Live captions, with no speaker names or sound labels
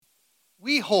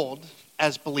We hold,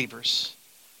 as believers,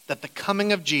 that the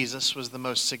coming of Jesus was the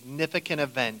most significant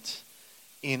event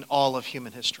in all of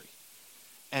human history.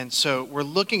 And so we're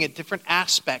looking at different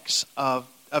aspects of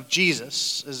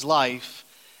Jesus' life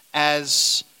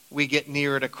as we get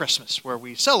nearer to Christmas, where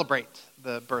we celebrate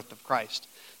the birth of Christ.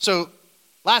 So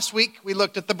last week we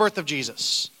looked at the birth of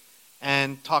Jesus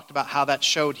and talked about how that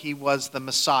showed he was the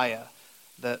Messiah,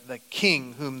 the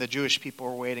king whom the Jewish people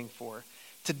were waiting for.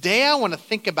 Today I want to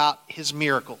think about his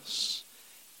miracles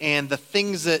and the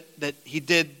things that he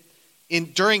did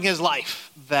during his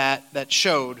life that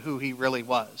showed who he really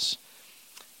was.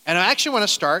 And I actually want to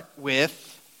start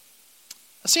with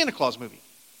a Santa Claus movie.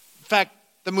 In fact,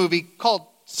 the movie called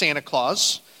Santa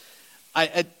Claus.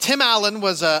 Tim Allen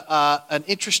was an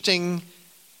interesting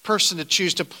person to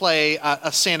choose to play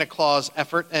a Santa Claus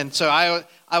effort. And so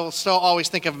I will still always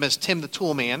think of him as Tim the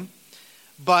Tool Man.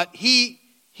 But he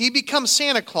becomes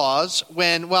Santa Claus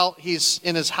when, he's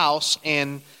in his house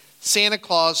and Santa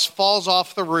Claus falls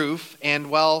off the roof and,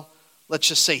 let's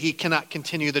just say he cannot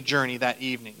continue the journey that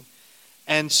evening.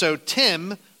 And so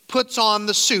Tim puts on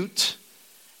the suit,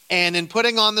 and in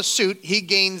putting on the suit, he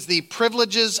gains the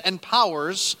privileges and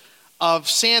powers of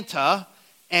Santa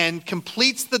and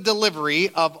completes the delivery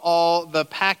of all the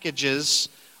packages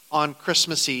on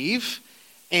Christmas Eve.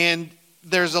 And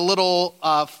there's a little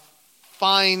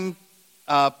fine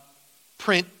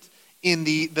print in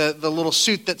the little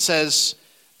suit that says,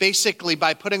 basically,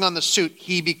 by putting on the suit,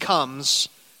 he becomes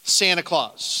Santa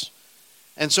Claus.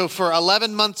 And so for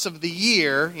 11 months of the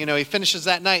year, he finishes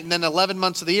that night, and then 11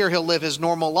 months of the year, he'll live his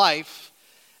normal life.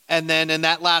 And then in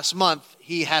that last month,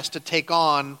 he has to take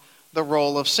on the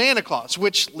role of Santa Claus,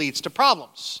 which leads to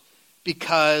problems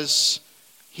because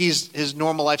his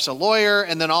normal life's a lawyer,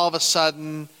 and then all of a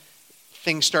sudden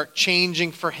things start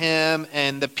changing for him,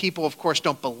 and the people, of course,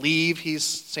 don't believe he's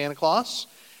Santa Claus,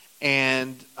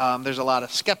 and there's a lot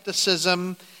of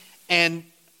skepticism, and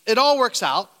it all works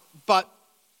out, but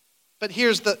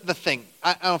here's the thing.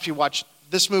 I don't know if you watch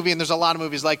this movie, and there's a lot of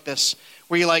movies like this,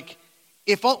 where you're like,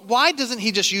 why doesn't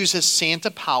he just use his Santa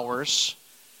powers,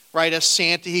 right? As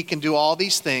Santa, he can do all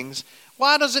these things.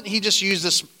 Why doesn't he just use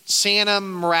this Santa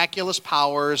miraculous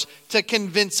powers to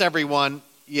convince everyone,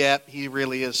 yeah, he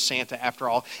really is Santa after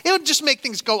all? It would just make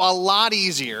things go a lot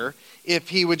easier if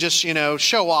he would just,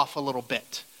 show off a little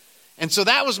bit. And so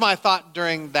that was my thought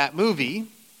during that movie.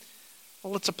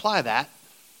 Well, let's apply that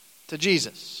to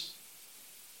Jesus.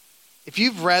 If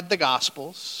you've read the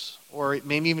Gospels, or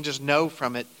maybe even just know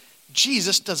from it,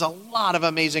 Jesus does a lot of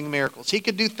amazing miracles. He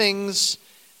could do things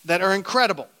that are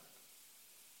incredible.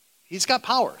 He's got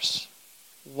powers.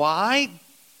 Why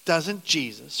didn't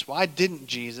Jesus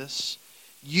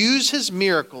use his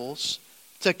miracles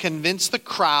to convince the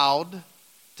crowd,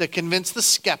 to convince the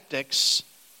skeptics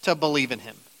to believe in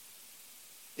him?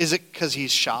 Is it because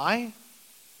he's shy?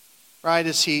 Right?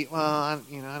 Is he, I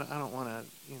don't want to,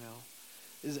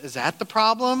 Is that the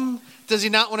problem? Does he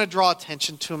not want to draw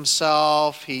attention to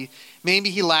himself? Maybe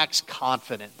he lacks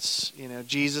confidence.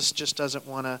 Jesus just doesn't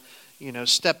want to,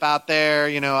 step out there.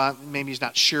 Maybe he's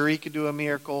not sure he could do a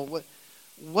miracle.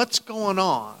 What's going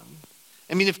on?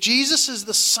 I mean, if Jesus is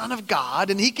the Son of God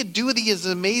and he could do these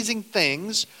amazing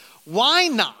things, why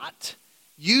not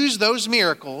use those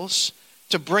miracles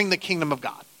to bring the kingdom of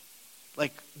God?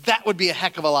 Like, that would be a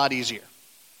heck of a lot easier.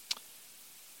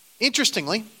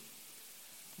 Interestingly,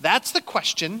 that's the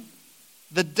question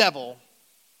the devil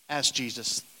asked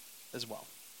Jesus as well.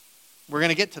 We're going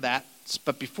to get to that.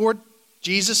 But before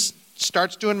Jesus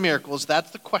starts doing miracles,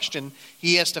 that's the question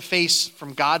he has to face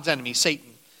from God's enemy,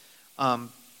 Satan,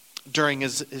 during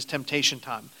his temptation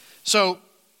time. So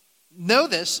know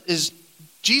this, is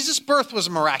Jesus' birth was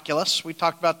miraculous. We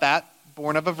talked about that,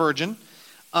 born of a virgin.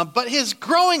 But his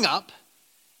growing up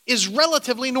is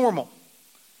relatively normal.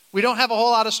 We don't have a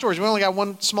whole lot of stories. We only got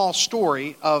one small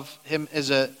story of him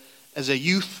as a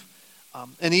youth.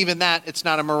 And even that, it's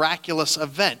not a miraculous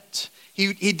event.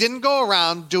 He didn't go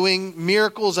around doing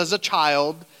miracles as a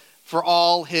child for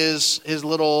all his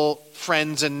little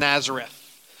friends in Nazareth.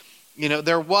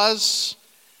 There was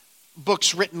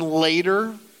books written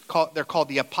later, they're called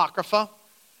the Apocrypha,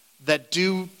 that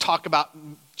do talk about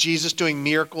Jesus doing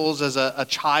miracles as a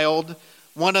child.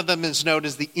 One of them is known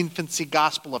as the Infancy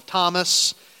Gospel of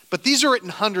Thomas. But these are written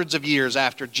hundreds of years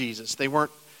after Jesus. They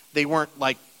weren't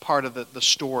like part of the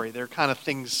story. They're kind of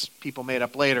things people made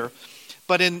up later.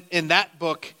 But in that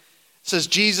book, it says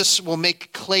Jesus will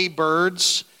make clay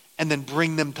birds and then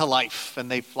bring them to life, and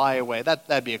they fly away.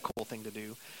 That'd be a cool thing to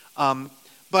do.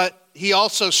 But he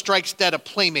also strikes dead a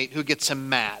playmate who gets him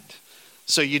mad.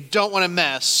 So you don't want to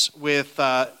mess with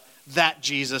that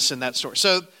Jesus in that story.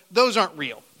 So those aren't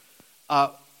real.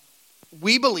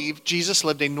 We believe Jesus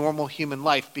lived a normal human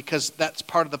life because that's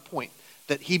part of the point,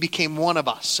 that he became one of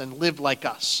us and lived like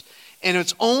us. And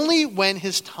it's only when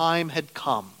his time had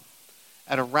come,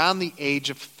 at around the age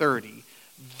of 30,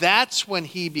 that's when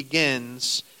he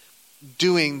begins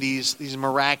doing these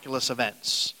miraculous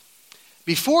events.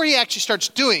 Before he actually starts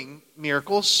doing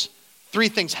miracles, 3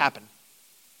 things happen.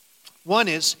 One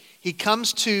is he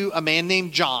comes to a man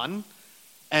named John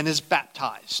and is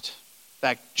baptized. In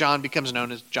fact, John becomes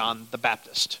known as John the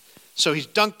Baptist. So he's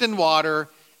dunked in water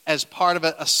as part of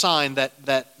a sign that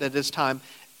is time.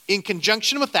 In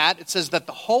conjunction with that, it says that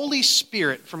the Holy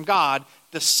Spirit from God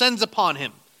descends upon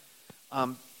him,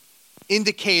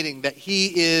 indicating that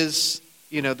he is,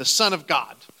 the Son of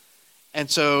God. And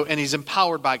he's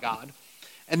empowered by God.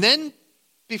 And then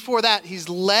before that, he's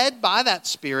led by that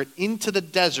Spirit into the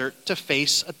desert to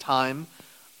face a time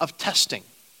of testing.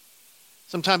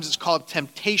 Sometimes it's called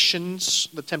temptations,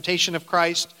 the temptation of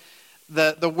Christ.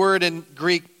 The word in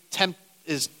Greek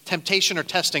is temptation or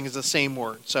testing is the same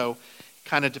word. So it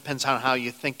kind of depends on how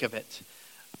you think of it.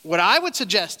 What I would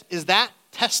suggest is that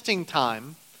testing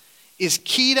time is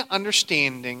key to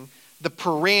understanding the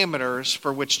parameters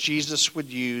for which Jesus would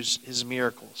use his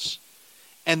miracles.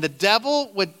 And the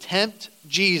devil would tempt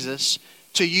Jesus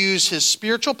to use his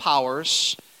spiritual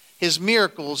powers, his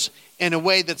miracles, in a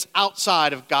way that's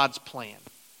outside of God's plan,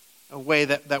 a way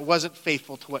that wasn't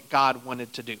faithful to what God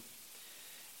wanted to do.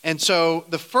 And so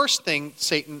the first thing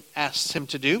Satan asks him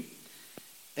to do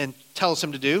and tells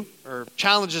him to do, or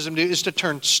challenges him to do, is to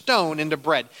turn stone into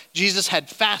bread. Jesus had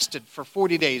fasted for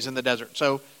 40 days in the desert,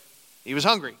 so he was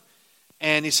hungry.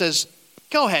 And he says,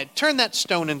 go ahead, turn that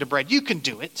stone into bread. You can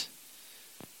do it.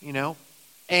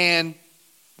 And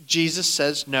Jesus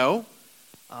says, no.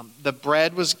 The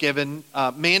bread was given.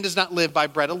 Man does not live by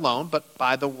bread alone, but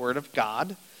by the word of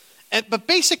God. But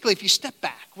basically, if you step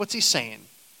back, what's he saying?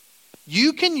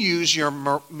 You can use your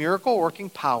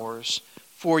miracle-working powers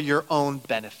for your own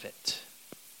benefit,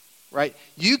 right?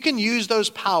 You can use those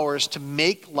powers to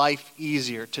make life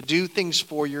easier, to do things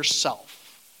for yourself.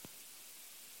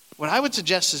 What I would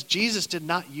suggest is Jesus did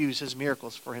not use his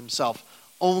miracles for himself,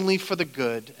 only for the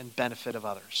good and benefit of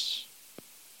others.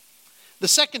 The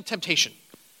second temptation,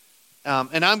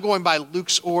 and I'm going by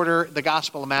Luke's order. The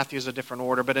Gospel of Matthew is a different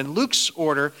order. But in Luke's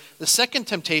order, the second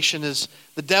temptation is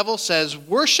the devil says,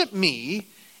 worship me,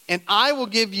 and I will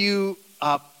give you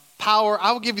power.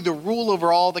 I will give you the rule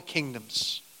over all the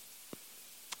kingdoms.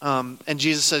 And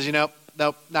Jesus says, nope,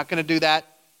 not going to do that.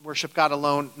 Worship God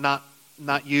alone,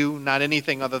 not you, not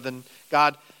anything other than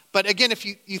God. But again, if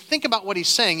you think about what he's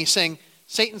saying,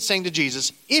 Satan's saying to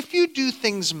Jesus, if you do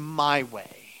things my way,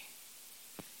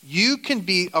 you can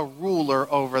be a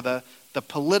ruler over the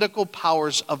political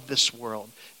powers of this world.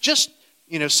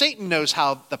 Satan knows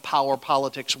how the power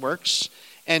politics works.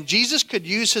 And Jesus could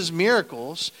use his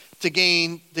miracles to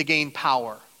gain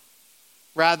power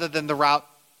rather than the route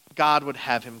God would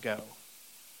have him go.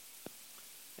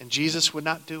 And Jesus would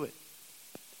not do it.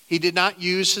 He did not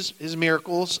use his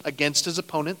miracles against his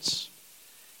opponents.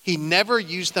 He never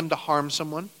used them to harm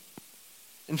someone.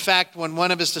 In fact, when one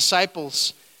of his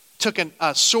disciples took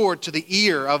a sword to the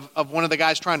ear of one of the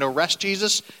guys trying to arrest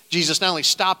Jesus, Jesus not only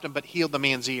stopped him, but healed the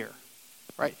man's ear.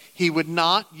 Right? He would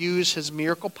not use his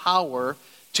miracle power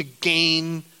to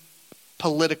gain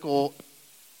political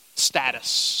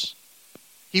status.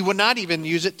 He would not even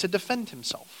use it to defend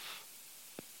himself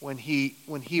when he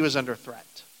was under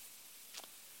threat.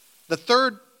 The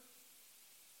third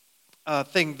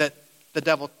thing that the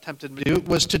devil tempted him to do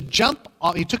was to jump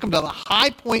off. He took him to the high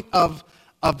point of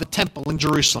the temple in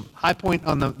Jerusalem, high point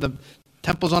on the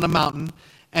temple's on a mountain,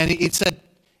 and he said,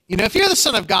 if you're the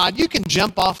Son of God, you can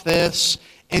jump off this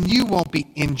and you won't be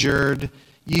injured.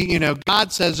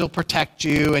 God says he'll protect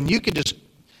you, and you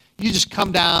just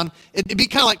come down. It'd be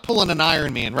kind of like pulling an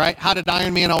Iron Man, right? How did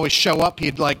Iron Man always show up?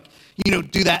 He'd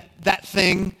do that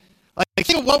thing. Like,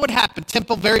 think of what would happen.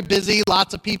 Temple very busy,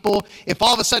 lots of people. If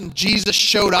all of a sudden Jesus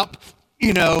showed up,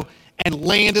 and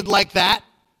landed like that,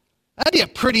 that'd be a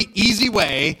pretty easy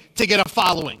way to get a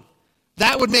following.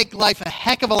 That would make life a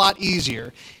heck of a lot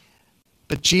easier.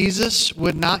 But Jesus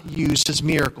would not use his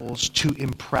miracles to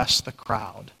impress the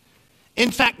crowd. In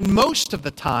fact, most of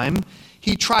the time,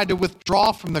 he tried to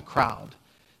withdraw from the crowd,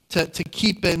 to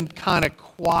keep them kind of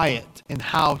quiet in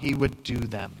how he would do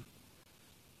them.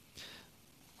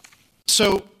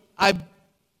 So I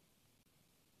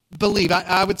believe,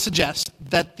 I would suggest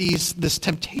that this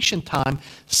temptation time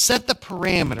set the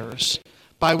parameters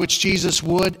by which Jesus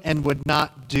would and would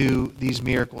not do these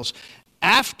miracles.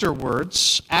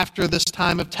 Afterwards, after this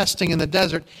time of testing in the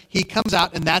desert, he comes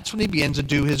out, and that's when he begins to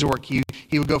do his work. He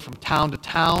would go from town to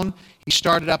town. He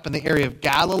started up in the area of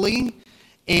Galilee,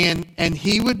 and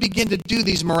he would begin to do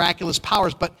these miraculous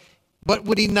powers. But what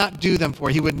would he not do them for?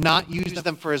 He would not use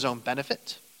them for his own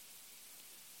benefit.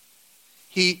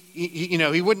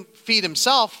 He wouldn't feed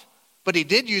himself, but he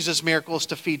did use his miracles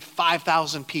to feed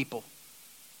 5,000 people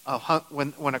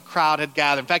when a crowd had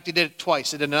gathered. In fact, he did it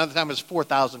twice. He did another time it was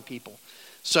 4,000 people.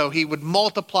 So he would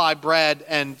multiply bread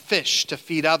and fish to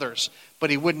feed others,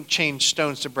 but he wouldn't change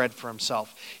stones to bread for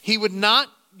himself. He would not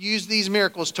use these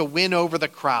miracles to win over the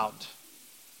crowd.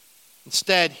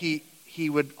 Instead, he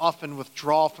would often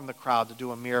withdraw from the crowd to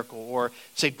do a miracle or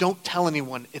say, don't tell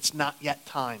anyone, it's not yet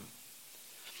time.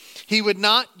 He would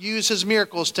not use his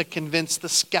miracles to convince the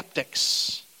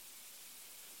skeptics.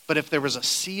 But if there was a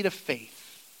seed of faith,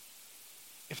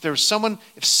 if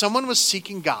someone was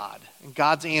seeking God and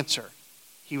God's answer,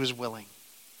 he was willing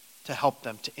to help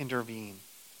them, to intervene.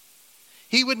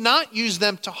 He would not use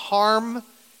them to harm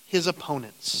his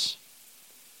opponents.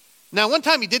 Now, one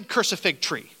time he did curse a fig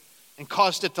tree and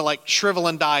caused it to shrivel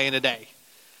and die in a day.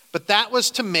 But that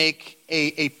was to make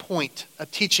a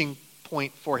teaching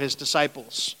point for his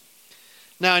disciples.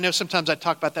 Now, I know sometimes I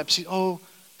talk about that,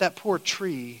 that poor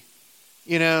tree.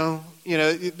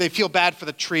 They feel bad for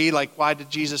the tree, why did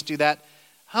Jesus do that?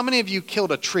 How many of you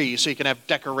killed a tree so you can have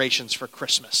decorations for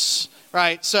Christmas?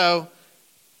 Right? So,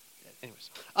 anyways.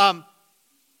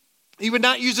 He would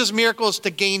not use his miracles to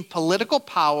gain political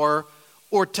power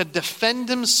or to defend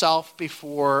himself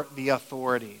before the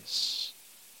authorities.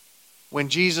 When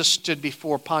Jesus stood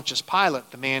before Pontius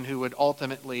Pilate, the man who would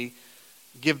ultimately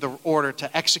give the order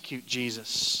to execute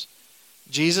Jesus,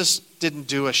 Jesus didn't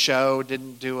do a show,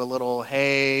 didn't do a little,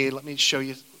 hey, let me show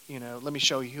you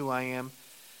who I am.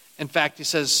 In fact,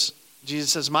 Jesus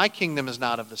says, my kingdom is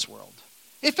not of this world.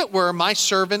 If it were, my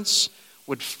servants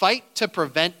would fight to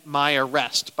prevent my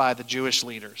arrest by the Jewish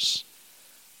leaders.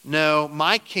 No,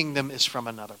 my kingdom is from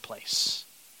another place.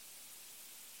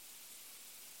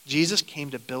 Jesus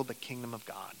came to build the kingdom of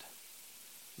God,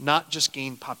 not just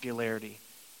gain popularity.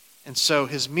 And so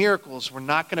his miracles were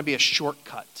not going to be a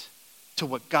shortcut to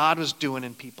what God was doing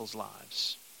in people's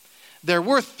lives. There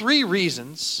were 3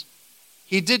 reasons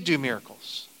he did do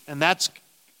miracles. And I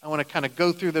want to kind of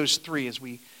go through those 3 as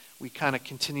we kind of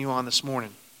continue on this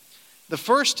morning. The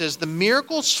first is the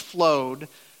miracles flowed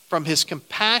from his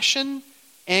compassion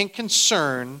and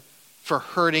concern for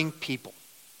hurting people.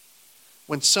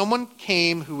 When someone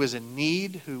came who was in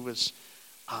need, who was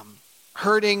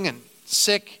hurting and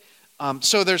sick, I want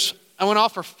to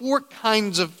offer 4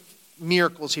 kinds of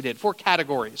miracles he did, 4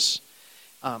 categories.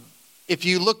 If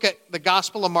you look at the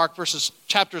Gospel of Mark verses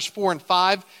chapters 4 and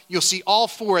 5, you'll see all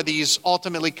 4 of these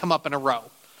ultimately come up in a row.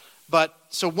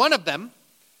 So one of the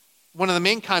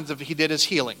main kinds of he did is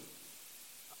healing.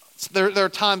 There are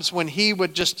times when he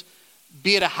would just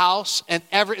be at a house and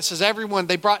it says everyone,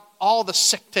 they brought all the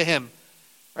sick to him.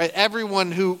 Right?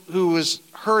 Everyone who was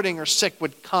hurting or sick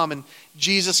would come, and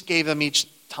Jesus gave them each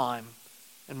time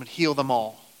and would heal them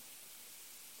all.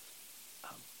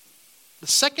 The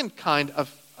second kind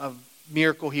of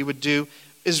miracle he would do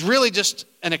is really just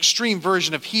an extreme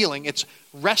version of healing. It's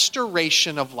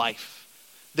restoration of life.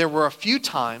 There were a few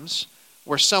times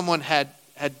where someone had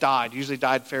died, usually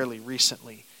died fairly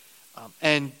recently,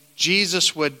 and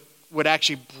Jesus would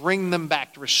actually bring them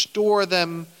back, to restore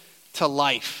them to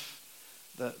life.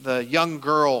 The young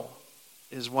girl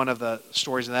is one of the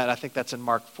stories in that. I think that's in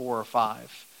Mark 4 or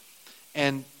 5.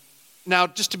 And now,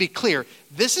 just to be clear,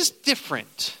 this is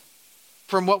different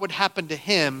from what would happen to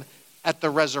him at the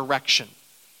resurrection.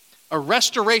 A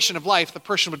restoration of life, the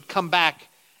person would come back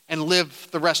and live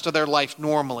the rest of their life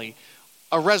normally.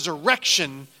 A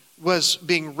resurrection was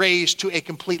being raised to a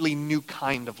completely new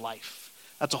kind of life.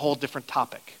 That's a whole different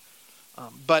topic.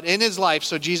 But in his life,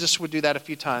 so Jesus would do that a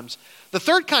few times. The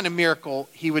third kind of miracle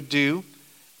he would do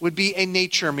would be a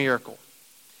nature miracle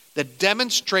that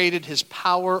demonstrated his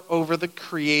power over the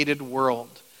created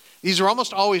world. These are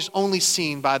almost always only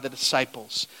seen by the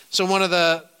disciples. So one of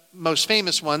the most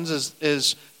famous ones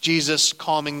is Jesus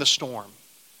calming the storm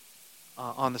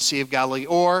on the Sea of Galilee,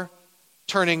 or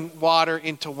turning water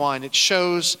into wine. It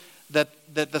shows that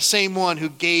the same one who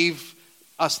gave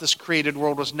us this created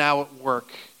world was now at work,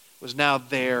 was now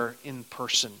there in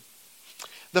person.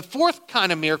 The fourth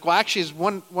kind of miracle actually is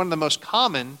one of the most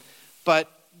common,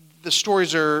 but the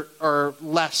stories are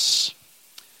less.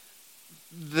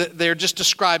 They're just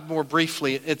described more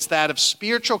briefly. It's that of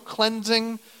spiritual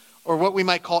cleansing, or what we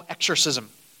might call exorcism.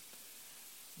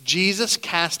 Jesus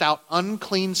cast out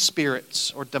unclean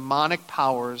spirits or demonic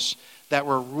powers that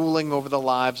were ruling over the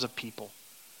lives of people.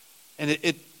 And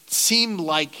it seemed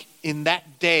like in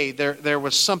that day there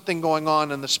was something going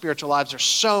on in the spiritual lives. There's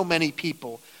so many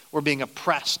people were being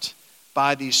oppressed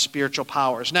by these spiritual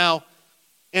powers. Now,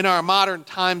 in our modern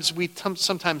times, we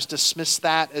sometimes dismiss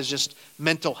that as just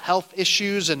mental health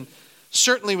issues, and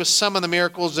certainly with some of the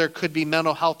miracles, there could be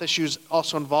mental health issues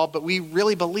also involved, but we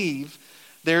really believe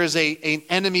there is an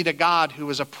enemy to God who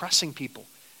is oppressing people,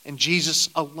 and Jesus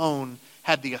alone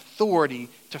had the authority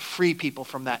to free people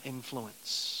from that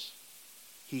influence.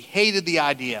 He hated the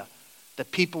idea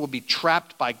that people would be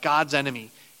trapped by God's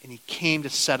enemy, and he came to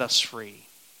set us free.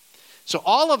 So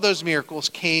all of those miracles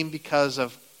came because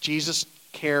of Jesus'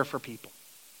 care for people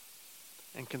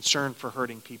and concern for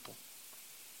hurting people.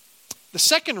 The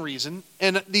second reason,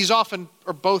 and these often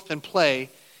are both in play,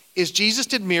 is Jesus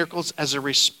did miracles as a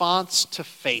response to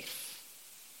faith.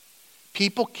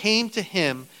 People came to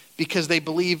him because they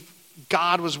believed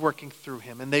God was working through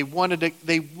him, and they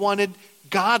wanted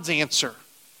God's answer.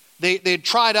 They had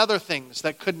tried other things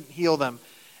that couldn't heal them,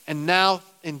 and now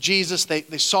in Jesus they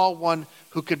saw one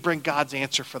who could bring God's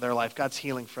answer for their life, God's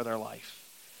healing for their life.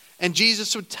 And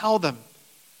Jesus would tell them,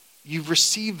 you've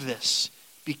received this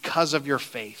because of your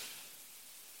faith.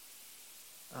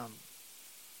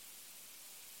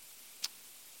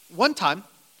 One time,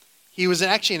 he was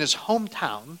actually in his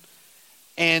hometown,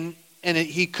 and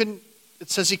it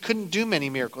says he couldn't do many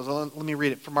miracles. Let me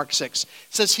read it from Mark 6. It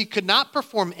says he could not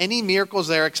perform any miracles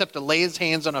there except to lay his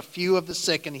hands on a few of the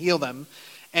sick and heal them.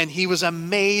 And he was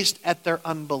amazed at their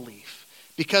unbelief.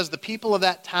 Because the people of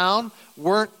that town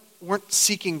weren't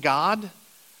seeking God,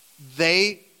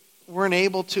 they weren't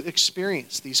able to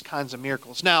experience these kinds of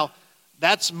miracles. Now,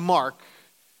 that's Mark,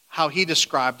 how he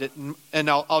described it. And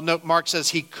I'll note Mark says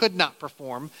he could not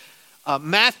perform.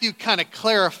 Matthew kind of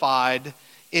clarified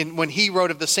when he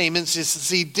wrote of the same instances,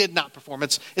 he did not perform.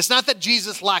 It's not that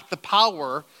Jesus lacked the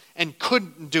power and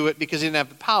couldn't do it because he didn't have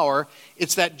the power.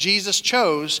 It's that Jesus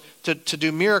chose to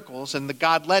do miracles, and that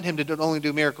God led him to only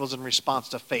do miracles in response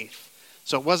to faith.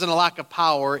 So it wasn't a lack of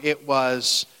power, it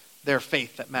was their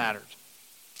faith that mattered.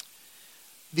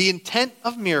 The intent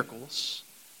of miracles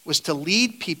was to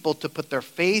lead people to put their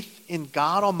faith in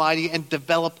God Almighty and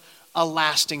develop a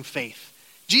lasting faith.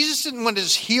 Jesus didn't want to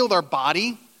just heal their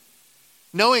body,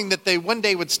 knowing that they one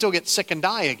day would still get sick and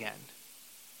die again.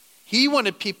 He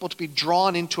wanted people to be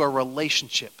drawn into a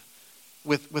relationship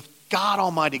with God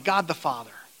Almighty, God the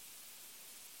Father.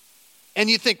 And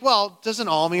you think, well, doesn't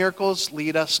all miracles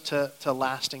lead us to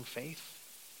lasting faith?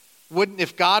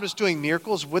 If God was doing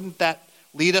miracles, wouldn't that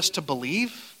lead us to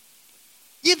believe?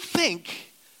 You'd think,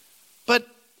 but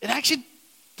it actually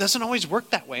doesn't always work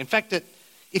that way. In fact,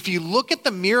 if you look at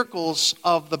the miracles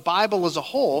of the Bible as a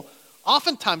whole,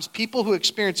 oftentimes people who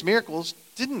experience miracles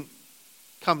didn't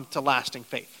come to lasting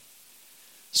faith.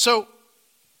 So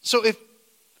if,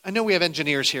 I know we have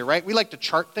engineers here, right? We like to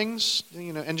chart things,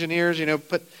 engineers,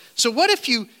 so what if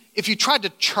you tried to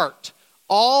chart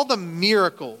all the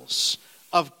miracles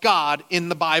of God in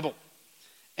the Bible?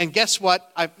 And guess what?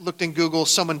 I looked in Google,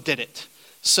 someone did it.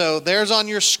 So there's on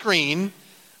your screen.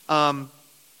 And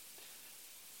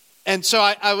so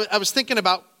I was thinking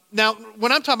about, now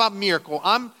when I'm talking about miracle,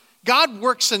 God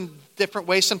works in different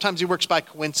ways. Sometimes he works by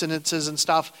coincidences and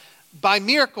stuff. By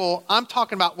miracle, I'm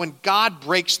talking about when God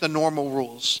breaks the normal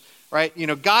rules, right?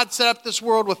 God set up this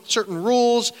world with certain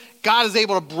rules. God is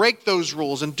able to break those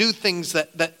rules and do things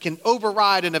that can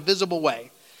override in a visible way.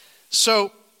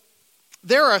 So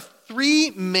there are three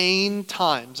main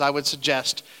times, I would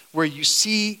suggest, where you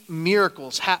see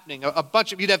miracles happening.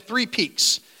 You'd have three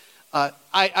peaks.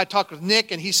 I talked with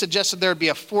Nick, and he suggested there would be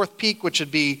a fourth peak, which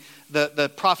would be the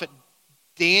prophet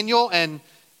Daniel, and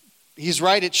he's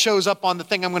right, it shows up on the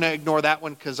thing. I'm going to ignore that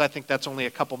one because I think that's only a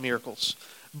couple miracles.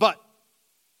 But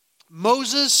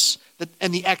Moses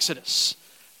and the Exodus,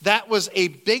 that was a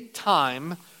big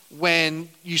time when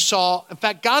you saw, in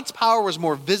fact, God's power was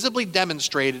more visibly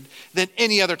demonstrated than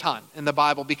any other time in the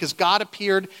Bible because God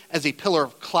appeared as a pillar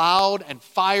of cloud and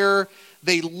fire.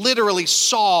 They literally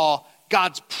saw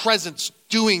God's presence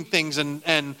doing things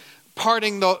and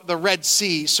parting the Red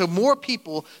Sea. So more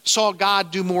people saw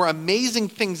God do more amazing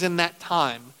things in that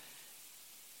time.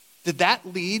 Did that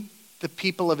lead the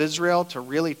people of Israel to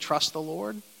really trust the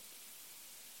Lord?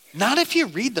 Not if you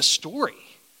read the story.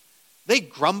 They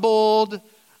grumbled.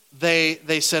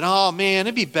 They said, oh man,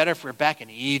 it'd be better if we were back in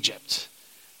Egypt,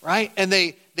 right? And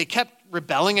they kept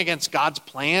rebelling against God's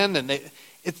plan. And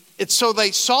so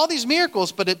they saw these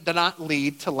miracles, but it did not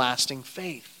lead to lasting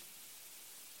faith.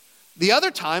 The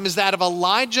other time is that of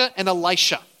Elijah and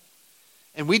Elisha.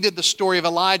 And we did the story of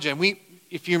Elijah. And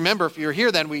if you remember, if you were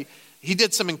here then, he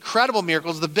did some incredible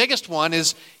miracles. The biggest one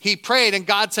is he prayed and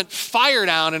God sent fire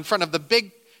down in front of the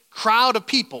big crowd of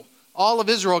people. All of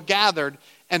Israel gathered,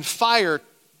 and fire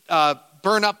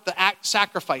burned up the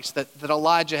sacrifice that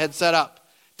Elijah had set up.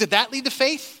 Did that lead to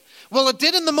faith? Well, it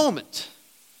did in the moment,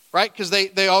 right? Because they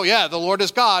oh yeah, the Lord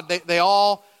is God. They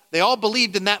all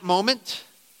believed in that moment,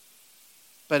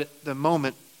 but the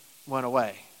moment went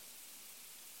away.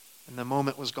 And the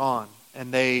moment was gone.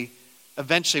 And they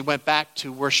eventually went back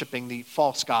to worshiping the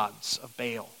false gods of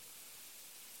Baal.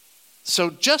 So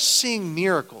just seeing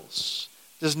miracles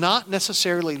does not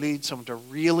necessarily lead someone to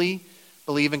really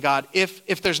believe in God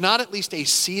if there's not at least a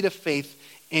seed of faith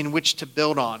in which to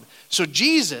build on. So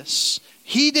Jesus,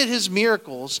 he did his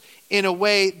miracles in a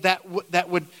way that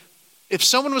would, if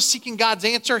someone was seeking God's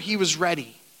answer, he was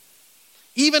ready.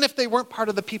 Even if they weren't part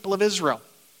of the people of Israel.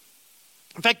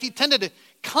 In fact, he tended to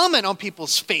comment on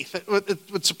people's faith. It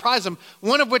would surprise them.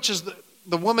 One of which is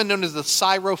the woman known as the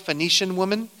Syro-Phoenician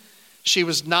woman. She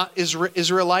was not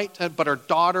Israelite, but her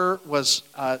daughter was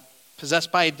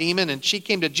possessed by a demon, and she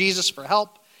came to Jesus for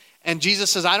help. And Jesus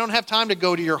says, I don't have time to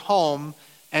go to your home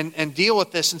and deal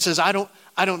with this, and says, I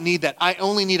don't need that. I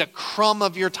only need a crumb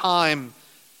of your time,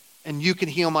 and you can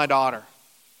heal my daughter.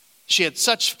 She had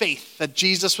such faith that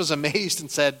Jesus was amazed and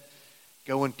said,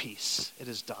 go in peace. It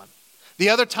is done. The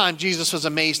other time Jesus was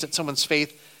amazed at someone's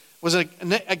faith was,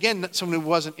 again, someone who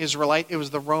wasn't Israelite. It was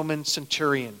the Roman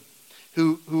centurion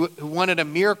who wanted a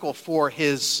miracle for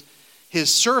his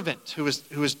servant who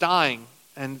was dying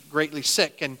and greatly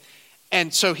sick.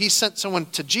 And so he sent someone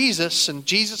to Jesus, and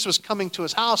Jesus was coming to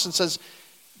his house and says,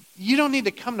 you don't need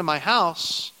to come to my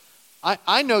house.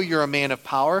 I know you're a man of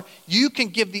power. You can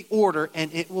give the order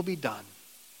and it will be done.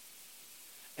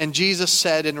 And Jesus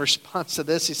said in response to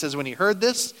this, he says, when he heard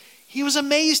this, he was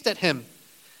amazed at him.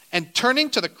 And turning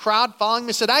to the crowd following him,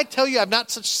 he said, I tell you, I've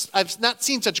not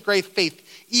seen such great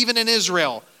faith, even in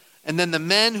Israel. And then the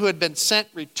men who had been sent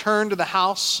returned to the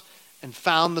house and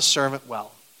found the servant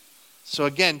well. So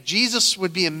again, Jesus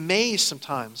would be amazed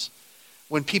sometimes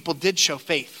when people did show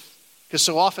faith, because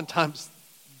so oftentimes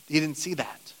he didn't see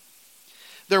that.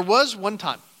 There was one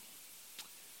time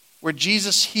where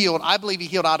Jesus healed, I believe he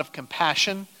healed out of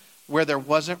compassion, where there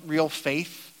wasn't real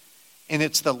faith. And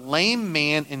it's the lame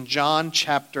man in John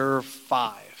chapter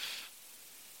 5.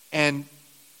 And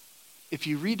if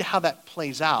you read how that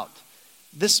plays out,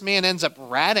 this man ends up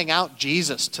ratting out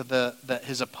Jesus to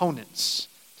his opponents,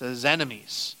 to his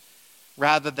enemies,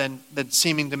 rather than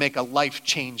seeming to make a life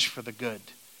change for the good.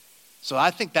 So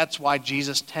I think that's why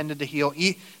Jesus tended to heal,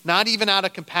 not even out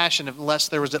of compassion, unless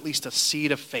there was at least a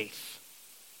seed of faith.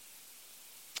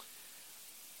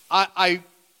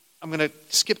 I'm going to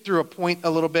skip through a point a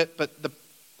little bit, but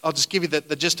I'll just give you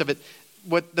the gist of it.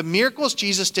 What the miracles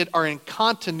Jesus did are in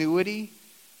continuity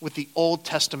with the Old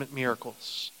Testament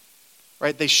miracles,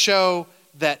 right? They show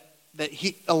that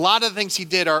a lot of the things he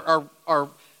did are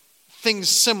things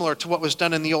similar to what was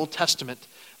done in the Old Testament.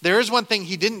 There is one thing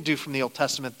he didn't do from the Old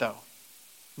Testament, though.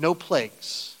 No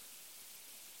plagues.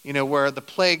 Where the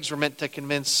plagues were meant to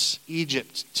convince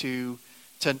Egypt to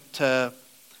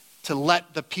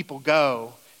let the people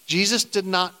go. Jesus did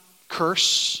not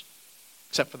curse,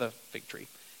 except for the fig tree.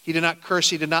 He did not curse.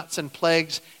 He did not send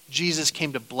plagues. Jesus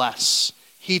came to bless.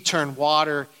 He turned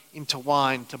water into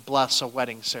wine to bless a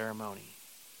wedding ceremony.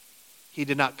 He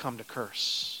did not come to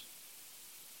curse.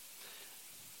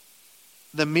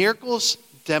 The miracles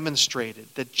demonstrated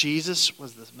that Jesus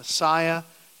was the Messiah,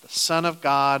 the Son of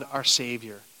God, our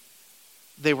Savior.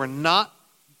 They were not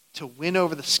to win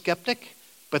over the skeptic,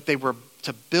 but they were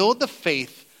to build the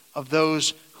faith of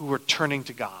those who were turning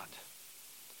to God.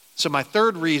 So my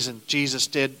third reason Jesus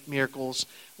did miracles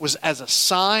was as a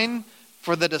sign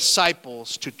for the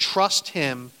disciples to trust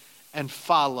him and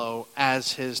follow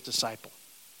as his disciple.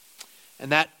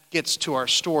 And that gets to our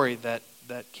story that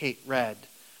Kate read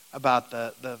about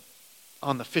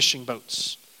on the fishing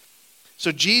boats.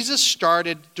 So Jesus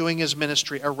started doing his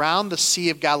ministry around the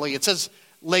Sea of Galilee. It says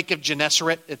Lake of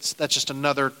Gennesaret. That's just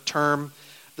another term.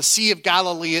 The Sea of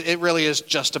Galilee, it really is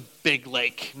just a big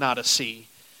lake, not a sea.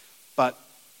 But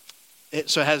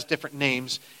so it has different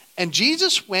names. And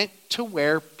Jesus went to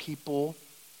where people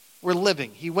were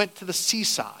living. He went to the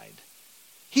seaside.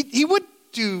 He would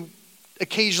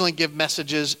occasionally give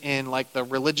messages in like the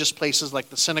religious places like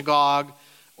the synagogue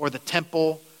or the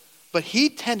temple. But he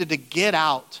tended to get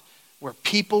out where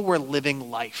people were living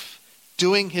life,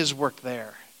 doing his work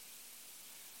there.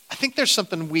 I think there's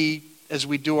something as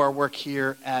we do our work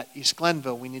here at East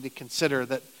Glenville, we need to consider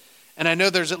that. And I know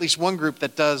there's at least one group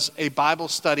that does a Bible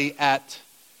study at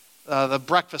the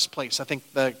breakfast place. I think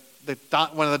one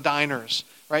of the diners,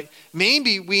 right?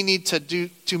 Maybe we need to do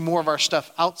more of our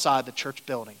stuff outside the church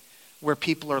building where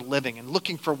people are living and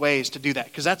looking for ways to do that,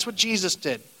 because that's what Jesus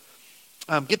did.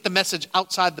 Get the message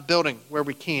outside the building where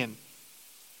we can.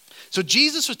 So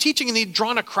Jesus was teaching and he'd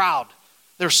drawn a crowd.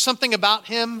 There's something about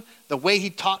him, the way he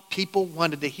taught people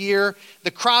wanted to hear.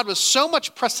 The crowd was so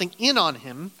much pressing in on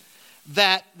him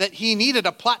that he needed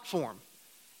a platform.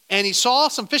 And he saw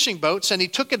some fishing boats and he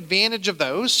took advantage of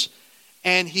those.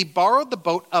 And he borrowed the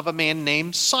boat of a man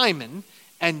named Simon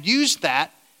and used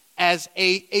that as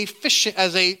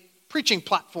a preaching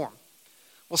platform.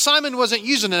 Well, Simon wasn't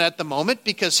using it at the moment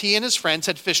because he and his friends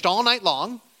had fished all night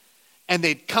long and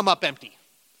they'd come up empty.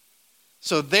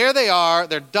 So there they are,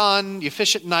 they're done. You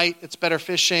fish at night, it's better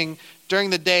fishing. During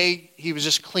the day, he was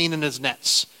just cleaning his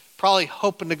nets, probably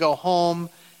hoping to go home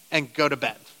and go to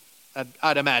bed,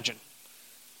 I'd imagine.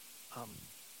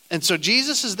 And so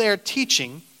Jesus is there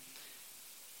teaching,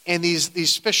 and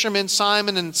these fishermen,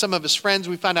 Simon and some of his friends,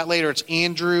 we find out later it's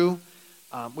Andrew.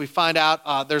 We find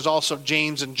out there's also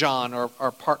James and John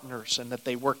are partners and that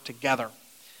they work together.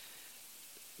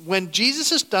 When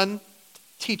Jesus is done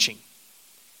teaching,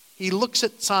 he looks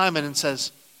at Simon and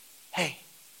says, hey,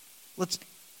 let's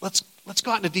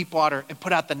go out into deep water and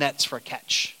put out the nets for a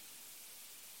catch.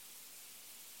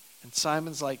 And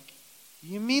Simon's like,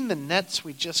 you mean the nets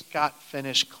we just got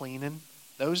finished cleaning?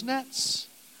 Those nets?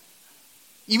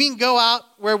 You mean go out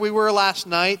where we were last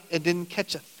night and didn't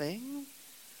catch a thing?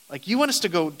 Like, you want us to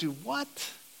go do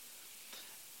what?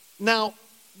 Now,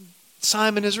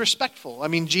 Simon is respectful. I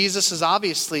mean, Jesus is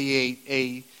obviously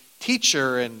a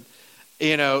teacher, and,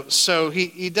 so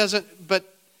he doesn't, but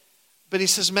he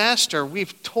says, Master,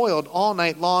 we've toiled all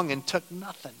night long and took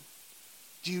nothing.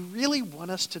 Do you really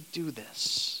want us to do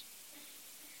this?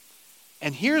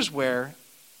 And here's where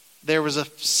there was a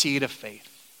seed of faith.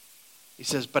 He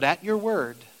says, but at your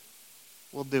word,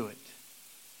 we'll do it.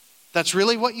 That's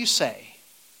really what you say.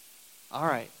 All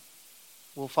right,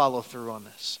 we'll follow through on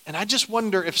this. And I just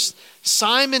wonder if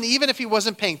Simon, even if he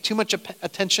wasn't paying too much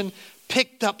attention,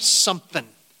 picked up something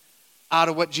out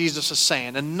of what Jesus is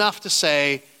saying, enough to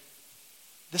say,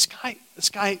 this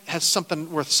guy has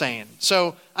something worth saying.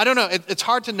 So I don't know, it's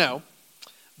hard to know,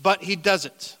 but he does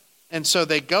it. And so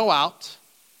they go out,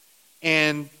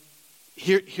 and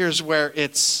here's where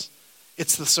it's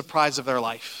the surprise of their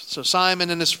life. So Simon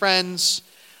and his friends,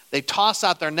 they toss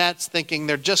out their nets thinking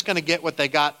they're just going to get what they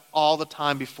got all the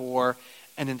time before.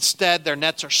 And instead, their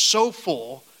nets are so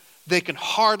full, they can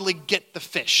hardly get the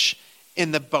fish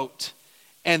in the boat.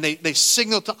 And they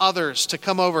signal to others to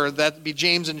come over. That'd be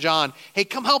James and John. Hey,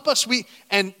 come help us.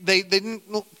 And they didn't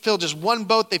fill just one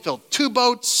boat. They filled two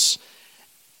boats.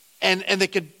 And they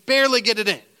could barely get it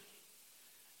in.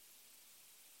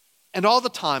 And all the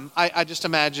time, I just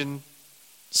imagine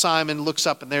Simon looks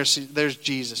up and there's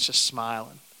Jesus just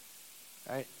smiling.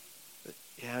 Right?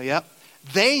 Yeah.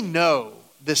 They know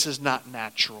this is not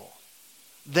natural.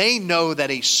 They know that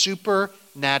a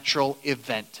supernatural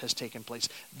event has taken place.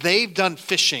 They've done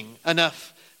fishing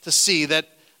enough to see that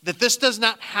this does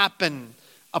not happen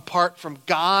apart from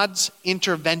God's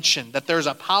intervention, that there's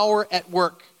a power at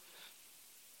work.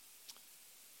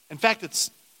 In fact, it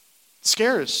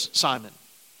scares Simon.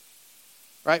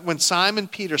 Right? When Simon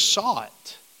Peter saw it,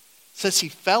 it says he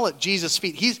fell at Jesus'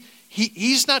 feet.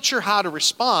 He's not sure how to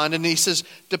respond, and he says,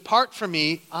 "Depart from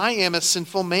me, I am a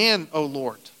sinful man, O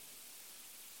Lord."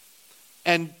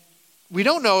 And we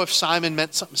don't know if Simon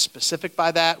meant something specific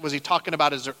by that. Was he talking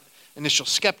about his initial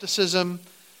skepticism?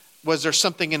 Was there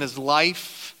something in his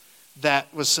life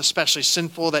that was especially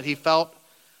sinful that he felt?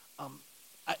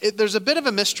 There's a bit of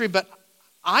a mystery, but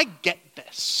I get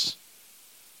this.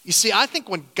 You see, I think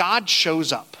when God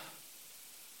shows up,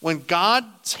 when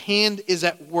God's hand is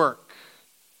at work,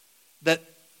 that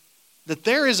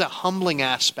there is a humbling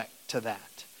aspect to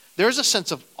that. There's a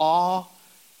sense of awe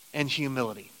and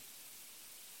humility.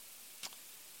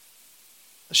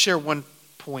 I'll share one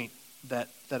point that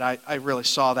I really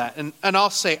saw that. And I'll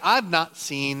say, I've not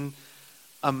seen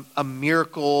a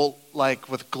miracle like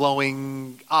with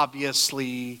glowing,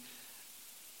 obviously,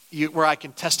 where I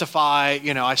can testify,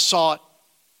 I saw it,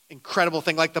 incredible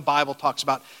thing like the Bible talks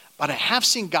about. But I have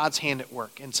seen God's hand at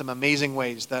work in some amazing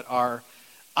ways that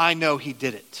I know he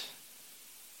did it.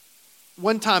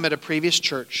 One time at a previous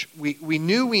church, we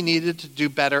knew we needed to do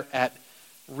better at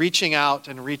reaching out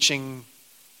and reaching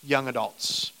young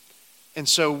adults. And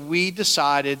so we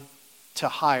decided to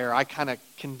hire, I kind of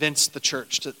convinced the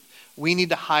church that we need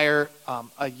to hire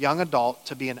a young adult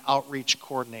to be an outreach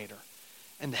coordinator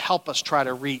and to help us try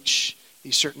to reach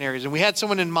these certain areas. And we had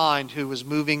someone in mind who was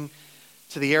moving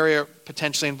to the area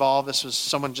potentially involved. This was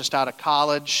someone just out of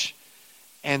college.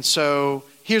 And so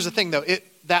here's the thing, though.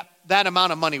 that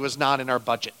amount of money was not in our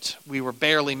budget. We were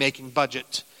barely making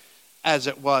budget as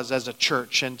it was as a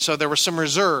church. And so there were some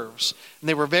reserves, and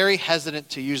they were very hesitant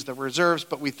to use the reserves,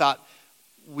 but we thought,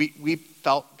 we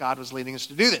felt God was leading us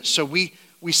to do this. So we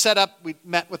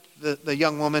met with the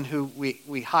young woman who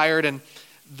we hired, and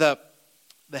the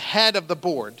head of the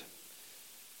board,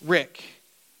 Rick,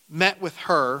 met with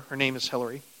her name is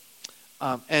Hillary,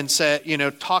 and said,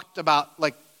 talked about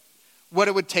like what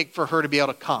it would take for her to be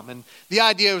able to come. And the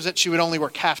idea was that she would only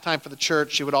work half-time for the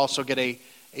church. She would also get a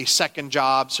second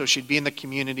job, so she'd be in the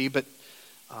community, but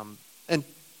and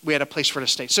we had a place for her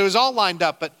to stay. So it was all lined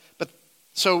up, but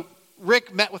so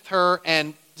Rick met with her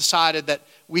and decided that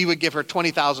we would give her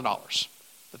 $20,000.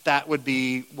 That would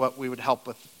be what we would help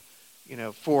with,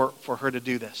 for her to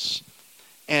do this.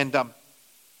 And I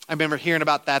remember hearing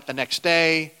about that the next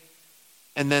day,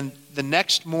 and then the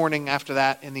next morning after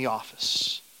that in the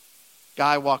office,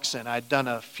 guy walks in. I'd done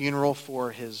a funeral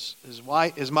for his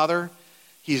wife, his mother.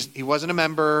 He wasn't a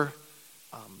member,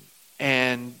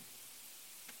 and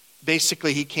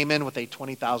basically he came in with a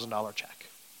 $20,000 check.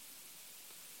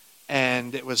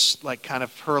 And it was like kind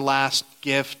of her last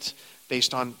gift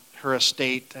based on her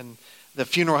estate. And the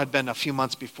funeral had been a few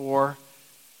months before.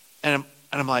 And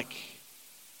I'm like,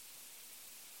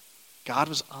 God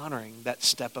was honoring that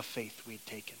step of faith we'd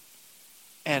taken.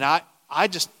 And I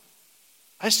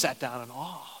sat down in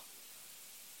awe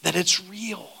that it's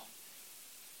real.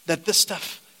 That this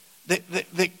stuff, that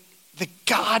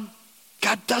God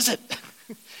does it.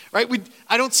 Right?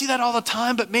 I don't see that all the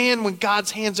time, but man, when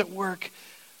God's hand's at work.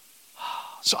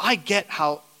 So I get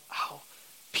how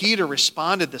Peter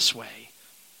responded this way,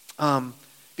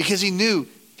 because he knew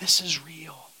this is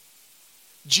real.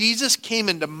 Jesus came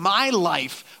into my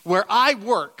life where I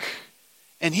work,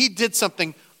 and he did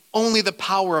something only the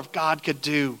power of God could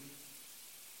do.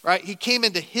 Right? He came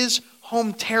into his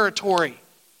home territory,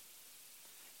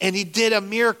 and he did a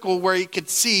miracle where he could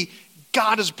see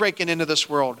God is breaking into this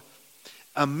world.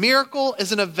 A miracle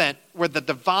is an event where the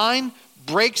divine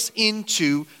breaks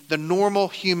into the normal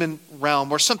human realm,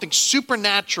 where something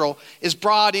supernatural is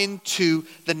brought into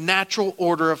the natural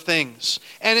order of things.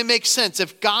 And it makes sense.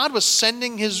 If God was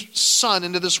sending his son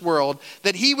into this world,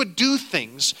 that he would do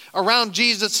things around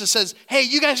Jesus that says, hey,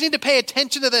 you guys need to pay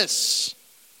attention to this.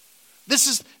 This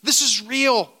is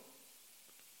real.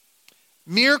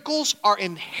 Miracles are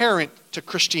inherent to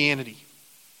Christianity.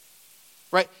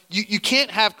 Right? You can't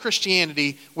have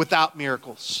Christianity without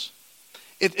miracles.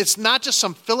 It's not just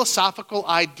some philosophical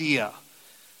idea,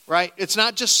 right? It's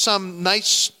not just some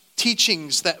nice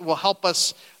teachings that will help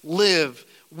us live.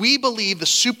 We believe the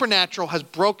supernatural has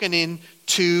broken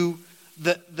into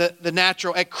the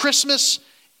natural. At Christmas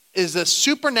is the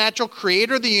supernatural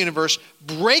creator of the universe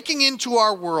breaking into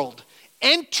our world,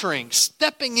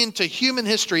 stepping into human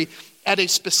history at a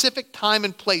specific time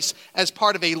and place as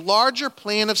part of a larger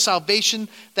plan of salvation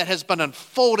that has been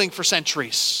unfolding for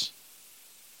centuries.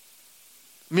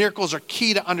 Miracles are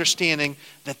key to understanding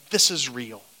that this is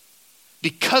real.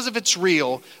 Because if it's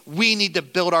real, we need to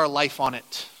build our life on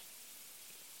it.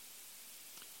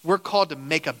 We're called to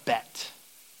make a bet.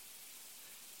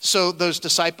 So those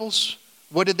disciples,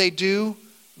 what did they do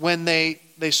when they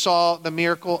saw the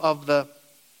miracle of the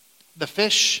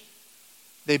fish?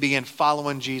 They began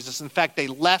following Jesus. In fact, they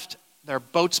left their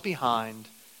boats behind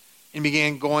and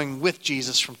began going with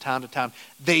Jesus from town to town.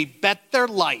 They bet their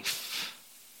life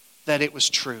that it was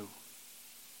true.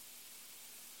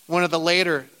 One of the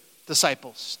later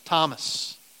disciples,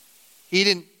 Thomas, he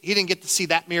didn't get to see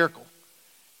that miracle.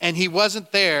 And he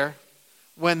wasn't there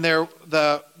when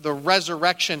the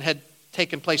resurrection had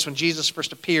taken place, when Jesus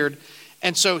first appeared.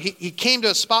 And so he came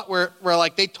to a spot where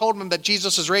like they told him that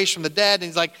Jesus is raised from the dead. And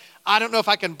he's like, I don't know if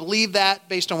I can believe that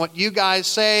based on what you guys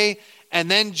say.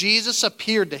 And then Jesus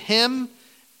appeared to him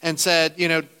and said,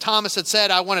 Thomas had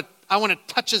said, I want to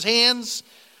touch his hands,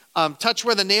 touch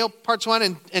where the nail parts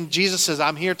went. And Jesus says,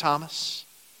 I'm here, Thomas.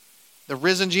 The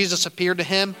risen Jesus appeared to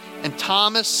him. And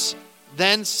Thomas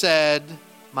then said,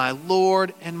 my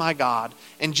Lord and my God.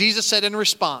 And Jesus said in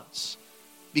response,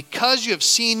 because you have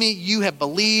seen me, you have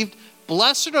believed.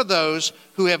 Blessed are those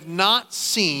who have not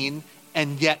seen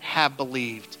and yet have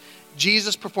believed.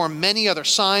 Jesus performed many other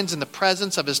signs in the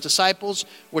presence of his disciples,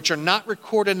 which are not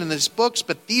recorded in these books,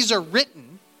 but these are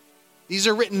written. These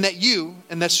are written that you,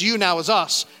 and that's you now as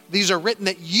us, these are written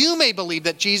that you may believe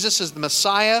that Jesus is the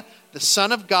Messiah, the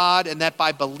Son of God, and that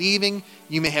by believing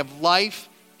you may have life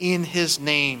in his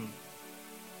name.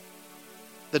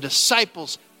 The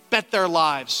disciples bet their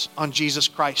lives on Jesus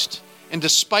Christ. And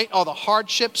despite all the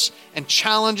hardships and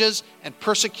challenges and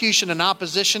persecution and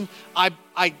opposition,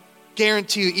 I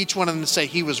guarantee you each one of them to say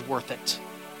he was worth it.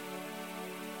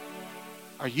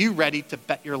 Are you ready to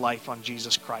bet your life on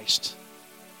Jesus Christ?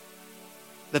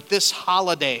 That this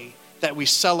holiday that we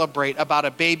celebrate about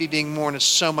a baby being born is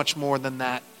so much more than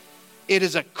that. It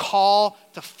is a call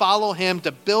to follow him,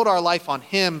 to build our life on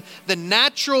him. The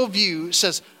natural view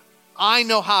says, I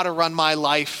know how to run my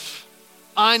life.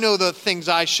 I know the things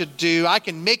I should do. I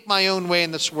can make my own way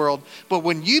in this world. But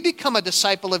when you become a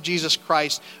disciple of Jesus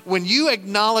Christ, when you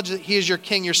acknowledge that he is your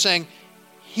king, you're saying,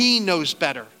 he knows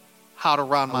better how to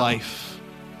run my life.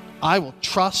 I will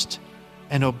trust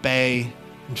and obey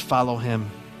and follow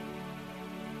him.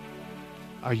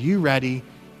 Are you ready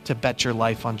to bet your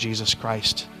life on Jesus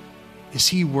Christ? Is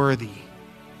he worthy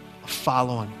of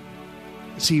following?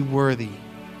 Is he worthy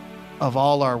of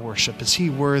all our worship? Is he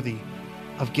worthy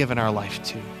of giving our life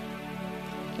to?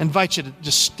 I invite you to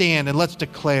just stand and let's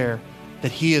declare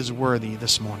that he is worthy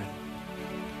this morning.